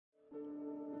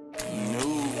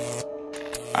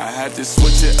I had to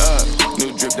switch it up.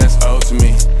 New drip that's old to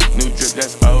me. New drip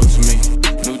that's old to me.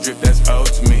 New drip that's old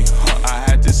to me. I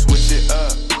had to switch it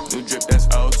up. New drip that's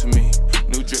old to me.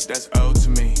 New drip that's old to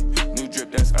me. New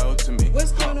drip that's old to me.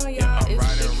 What's going on, y'all?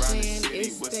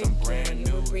 It's the plan.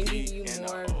 We're bringing you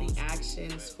more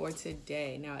reactions for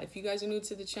today. Now, if you guys are new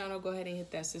to the channel, go ahead and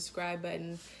hit that subscribe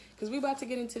button because we're about to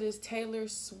get into this Taylor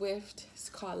Swift. It's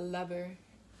called Lover.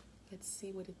 Let's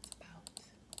see what it's about.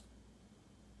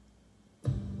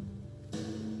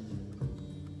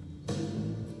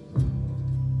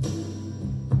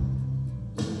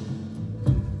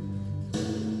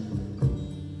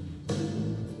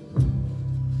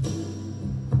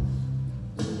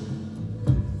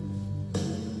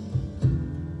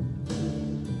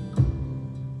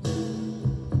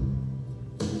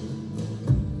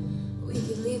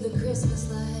 Christmas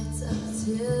lights up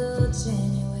till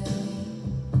January.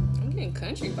 I'm getting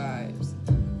country vibes.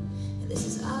 This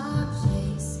is our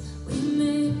place. We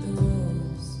make the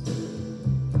rules.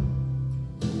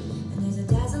 And there's a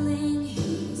dazzling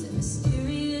haze, a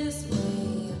mysterious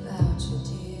way about you,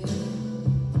 dear.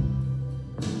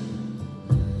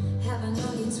 Haven't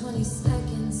known you 20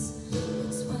 seconds,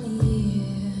 but 20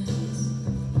 years.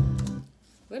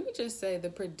 Let me just say, the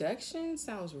production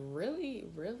sounds really,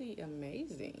 really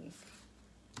amazing.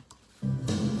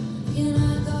 Can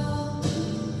I go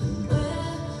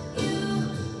where you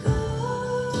go?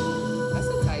 That's a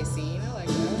tight scene. I like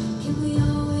that. Can we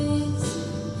always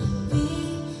be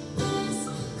this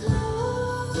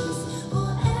close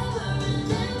forever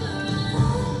and ever?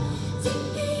 Take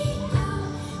me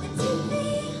out and take me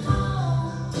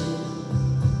home.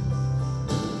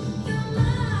 You're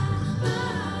my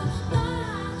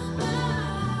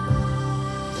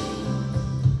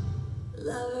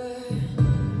lover.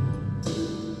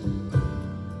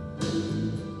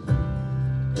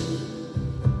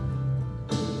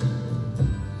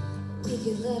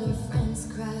 Let our friends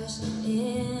crash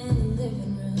in the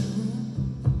living room.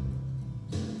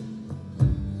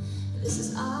 This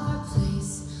is our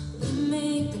place. We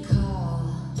make the call.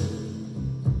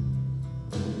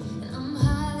 And I'm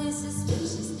highly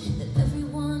suspicious that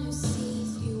everyone who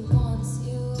sees you wants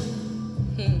you.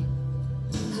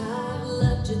 I've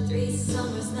loved you 3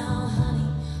 summers now, honey,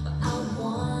 but I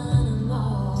want them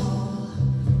all.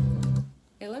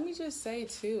 And let me just say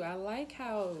too, I like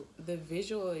how the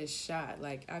visual is shot.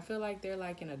 Like, I feel like they're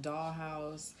like in a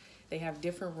dollhouse. They have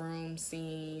different room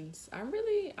scenes. I'm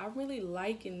really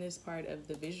liking this part of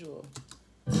the visual.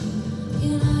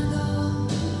 Can I go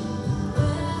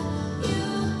where you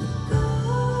go?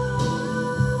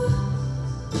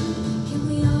 Can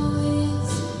we always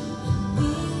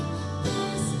be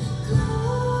this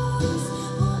close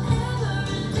forever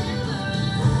and ever?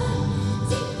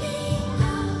 Take me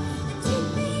out and take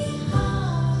me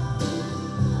home.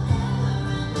 Forever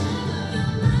and ever,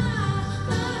 you're my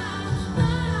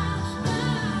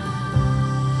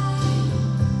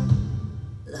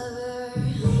lover.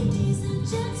 Ladies and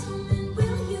gentlemen,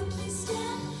 will you please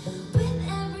stand? With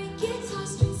every guitar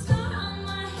string scar on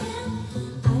my hand,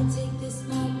 I take this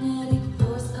magnetic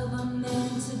force of a man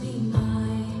to be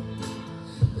my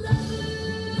lover.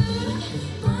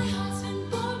 My heart's been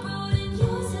borrowed and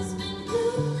yours has been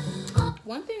blue.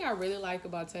 One thing I really like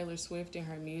about Taylor Swift and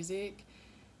her music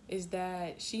is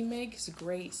that she makes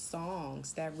great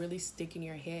songs that really stick in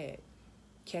your head.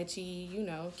 Catchy, you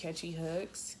know, catchy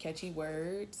hooks, catchy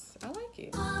words. I like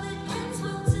it. All that ends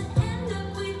well to end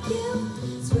up with you.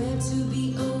 Swear to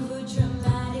be over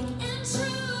dramatic and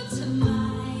true to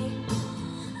my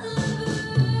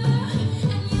lover.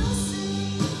 And you'll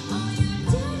say all your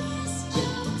dirtiest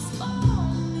jokes for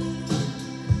me.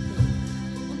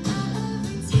 And at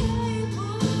every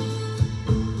table,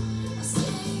 I'll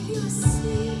save you a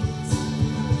seat,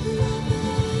 lover.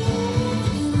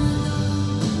 And I go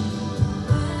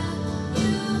where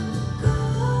you go.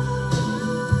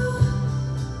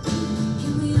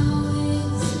 Can we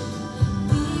always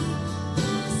be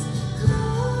this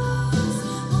close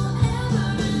forever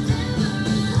and ever?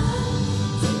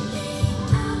 Take me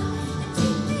out and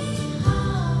take me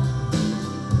home.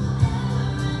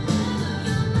 Forever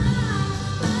and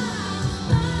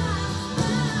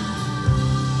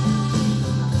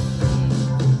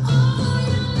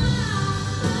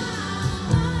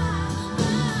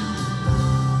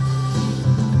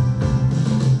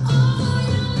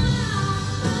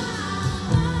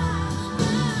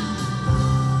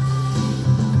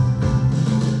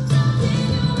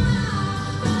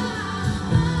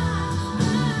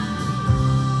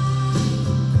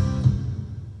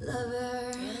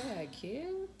lover. Yeah,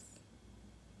 cute.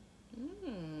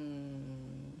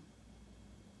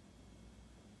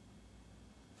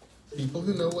 People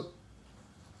who know what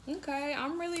Okay,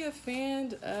 I'm really a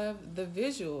fan of the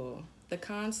visual, the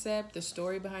concept, the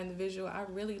story behind the visual. I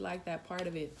really like that part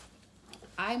of it.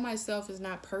 I myself is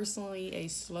not personally a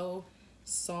slow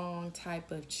song type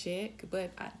of chick,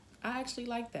 but I actually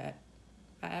like that.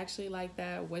 I actually like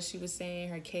that, what she was saying,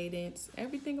 her cadence,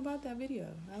 everything about that video.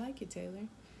 I like it, Taylor.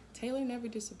 Taylor never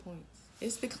disappoints.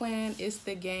 It's the clan, it's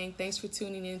the gang. Thanks for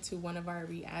tuning in to one of our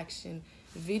reaction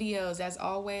videos. As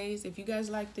always, if you guys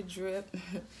like the drip,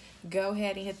 go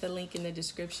ahead and hit the link in the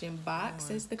description box.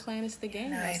 It's the clan, it's the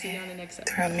gang. I'll see you on the next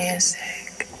episode.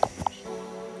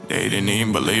 They didn't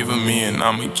even believe in me, and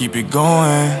I'ma keep it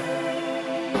going.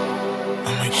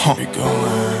 I'ma keep it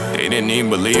going. They didn't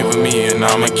even believe in me, and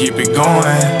I'ma keep it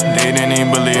going. They didn't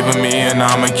even believe in me, and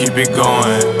I'ma keep it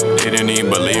going. They didn't even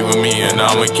believe in me, and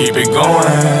I'ma keep it going.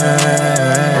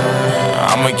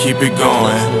 I'ma keep it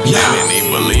going. They didn't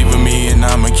even believe in me, and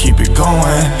I'ma keep it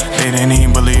going. They didn't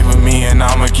even believe in me, and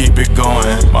I'ma keep it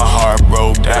going. My heart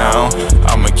broke down,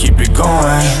 I'ma keep it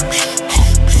going.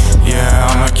 Yeah,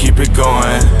 I'ma keep it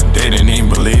going. They didn't even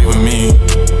believe in me.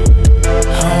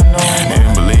 They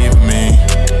didn't believe in me.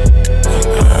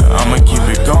 Yeah, I'ma keep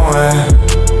it going.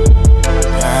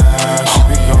 Yeah, keep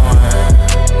it going.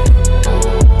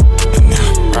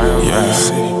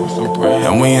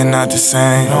 Yeah, and we are not the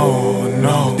same.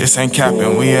 No, this ain't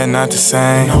capping. We are not the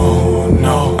same.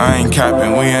 No, I ain't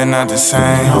capping. We are not the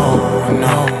same.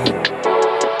 No.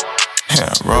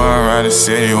 Yeah, rolling around the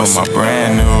city with my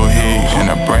brand new heat and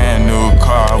a brand new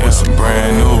car with some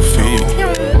brand new feet.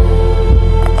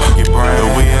 I get brand,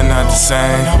 but we are not the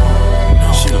same.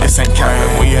 This ain't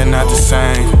capping, we are not the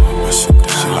same.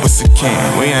 What's the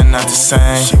king? We are not the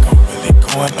same. She gon' really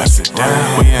go and bust it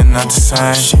down. We are not the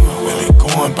same. She gon' really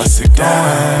go and bust it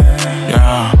down.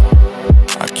 Yeah,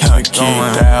 I can't keep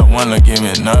that one. Give me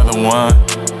another one.